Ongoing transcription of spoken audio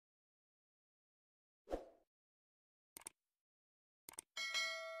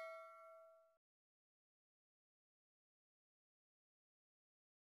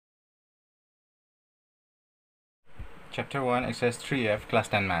Chapter 1, Exercise 3F, Class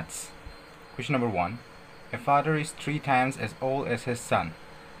 10 Maths. Question number 1. A father is 3 times as old as his son.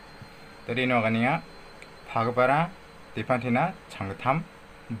 Tadi no kaniya Bhagabara Depantina Changatam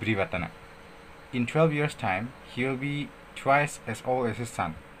Brivatana. In 12 years' time, he will be twice as old as his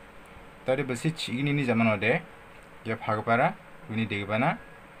son. Tadi besi chigini ni zaman ode ya Bhagabara Vini Degabana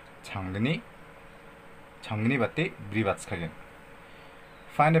Changani Batti Brivatskagan.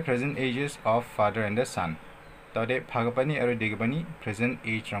 Find the present ages of father and the son. Tadi Bhagabani aru Degabani present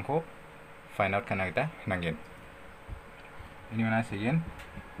age rangko find out kanagta nangen. Anyone else again?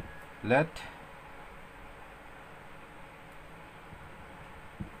 Let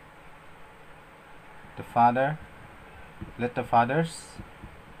the fathers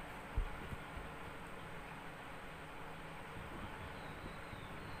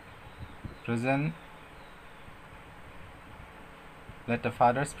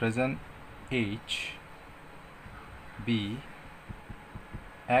present age be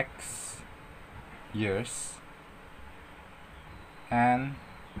X years and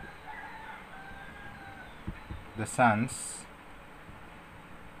the son's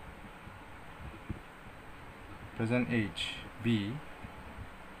present age be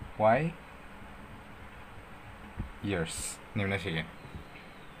Y years. निम्न चाहिए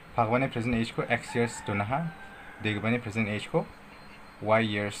भगवान present age को X years तो नहा देगबाने present age को Y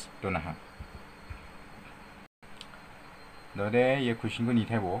years तो नहा दोरे ये क्वेश्चन को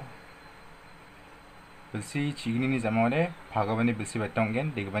नीचे वो बिल्सी चिगनी नि जमाने भगवानी बिल्सी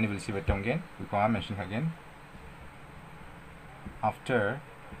बताऊंगें देगबानी बिल्सी बताऊंगें उनको हम mention करेंगे after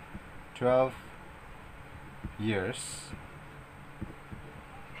 12 years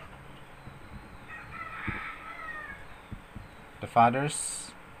the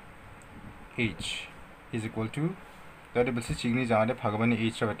father's age is equal to दोरे बिल्सी चिगनी जमाने भगवानी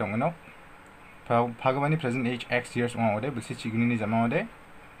age का बताऊंगे ना भगवानी present age X years वहाँ होते बिल्सी चिगनी नि जमा होते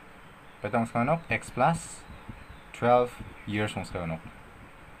बताऊं उसका ना X plus 12 years उसका ना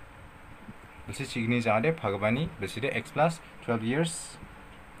बिल्सी चिगनी जमाने भगवानी बिल्सी दे X plus 12 years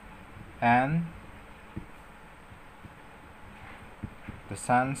and the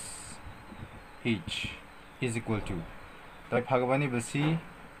son's age is equal to तो भगवानी बिल्सी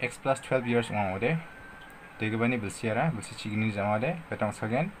X plus 12 years वहाँ होते देगबानी बिल्सी आ रहा बिल्सी चिगनी जमा होते बताऊं उसका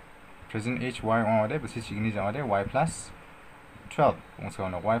again present age Y वहाँ होते बिल्सी चिगनी जमा होते Y plus 12 उसका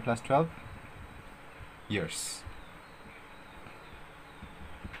ना Y plus 12 years.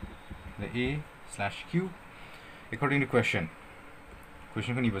 The A/Q. According to question को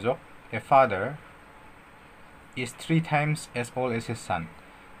नहीं बजो. A father is 3 times as old as his son.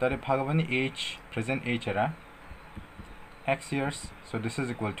 That Bhagwani age present age era X years, so this is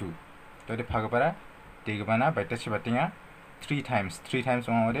equal to that भगवारा देगबाना बैठे बातेंगा 3 times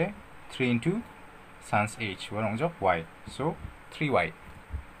वहाँ होते 3 into son's age वहाँ जो Y, so 3Y.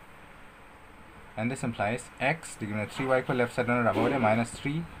 And this implies X given 3Y को left side में रखोगे minus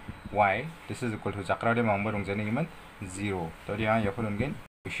 3Y. This is equal to जाकरा they मांबर उंगजने given 0. तो यहाँ यह फुल उंगेन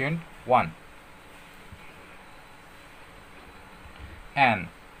question 1. And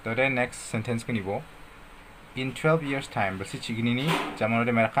तो दे next sentence को निबो in 12 years time बस चिगनी नी जमानो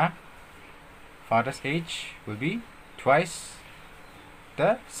दे मेरा का father's age will be twice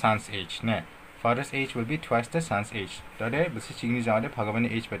the son's age ने father's age will be twice the son's age. Today, this is chigni jawade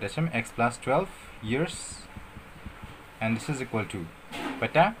bhagavani age betasam X plus 12 years, and this is equal to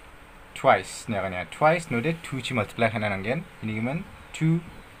beta twice. Twice no de 2 chi multiply hanan again. Ini 2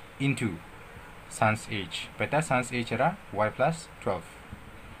 into son's age. Beta son's age era Y plus 12,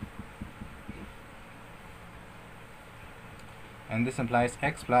 and this implies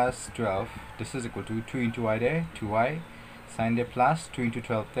X plus 12. This is equal to 2 into Y there 2Y. Sin the plus 2 into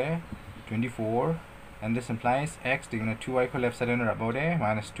 12 there 24, and this implies X divided 2Y को left side में रखो दे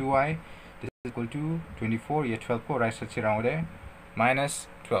minus 2Y. This is equal to 24. ये 12 को right side से रखो दे minus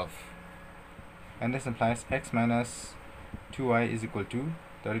 12, and this implies X minus 2Y is equal to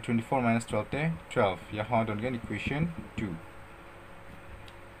 24 minus 12 दे 12. यहाँ दोनों के equation 2.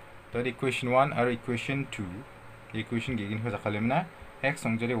 तो equation 1 और equation 2 equation गेगिन हो जाकर लेमना X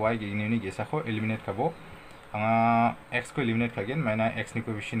संजले Y गेगिन उन्हें गेसा को eliminate करो. X को eliminate करें मैंने X ने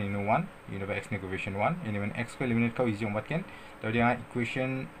coefficient इन 1 इन्हें बा X ने coefficient 1 इन्हें मैंने X को eliminate का easy होमत कें तो यहाँ equation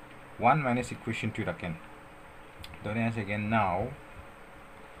 1 minus equation 2 रखें तो यहाँ से again now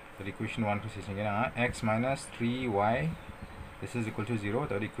तो equation 1 को सीखेंगे ना X minus 3Y this is equal to 0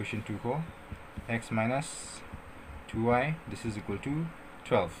 तो equation 2 को X minus 2Y this is equal to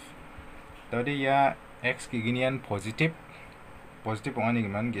 12 तो यहाँ X की Guinean positive only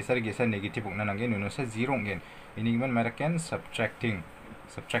given gesar negative ugna nangen nuno sa 0 ngen ini given maraken subtracting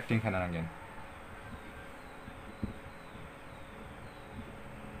kanan ngen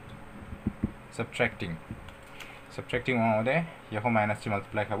subtracting 1 यहाँ minus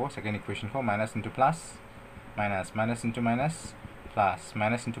multiply खाबो second equation को minus into plus minus into minus plus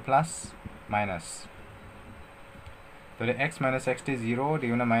minus into plus minus तो x minus x is 0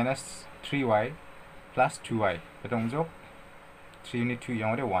 दिउना minus 3y plus 2y बेटों जो 3 unit 2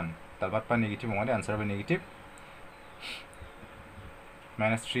 यहाँ 1 तलबात पर negative होंगे answer पर negative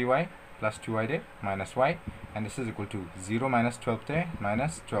minus 3y plus 2y de minus y and this is equal to 0 minus 12 de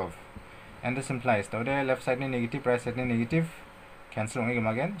minus 12 and this implies the left side negative right side negative cancel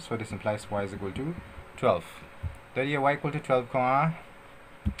again so this implies y is equal to 12 so here y equal to 12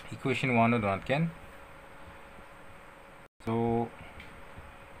 equation 1 or not can so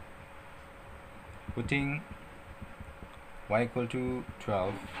putting y equal to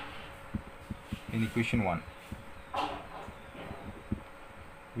 12 in equation 1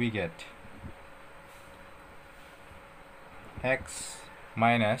 we get x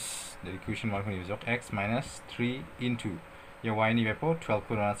minus the equation 1 use of x minus 3 into your y ni bepo 12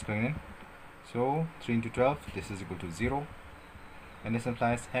 ko run screen so 3 into 12 this is equal to 0 and this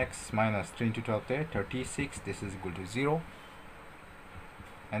implies x minus 3 into 12 there 36 this is equal to 0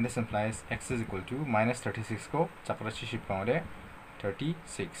 and this implies x is equal to minus 36 ko chakrachi shift there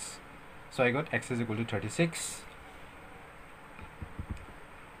 36 so I got x is equal to 36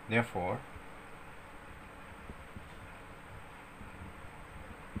 therefore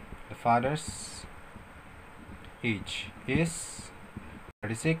the father's age is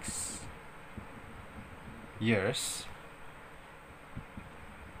 36 years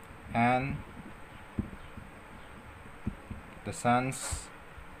and the son's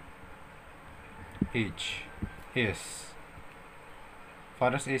age is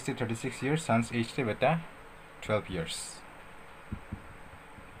father's age is 36 years son's age is 12 years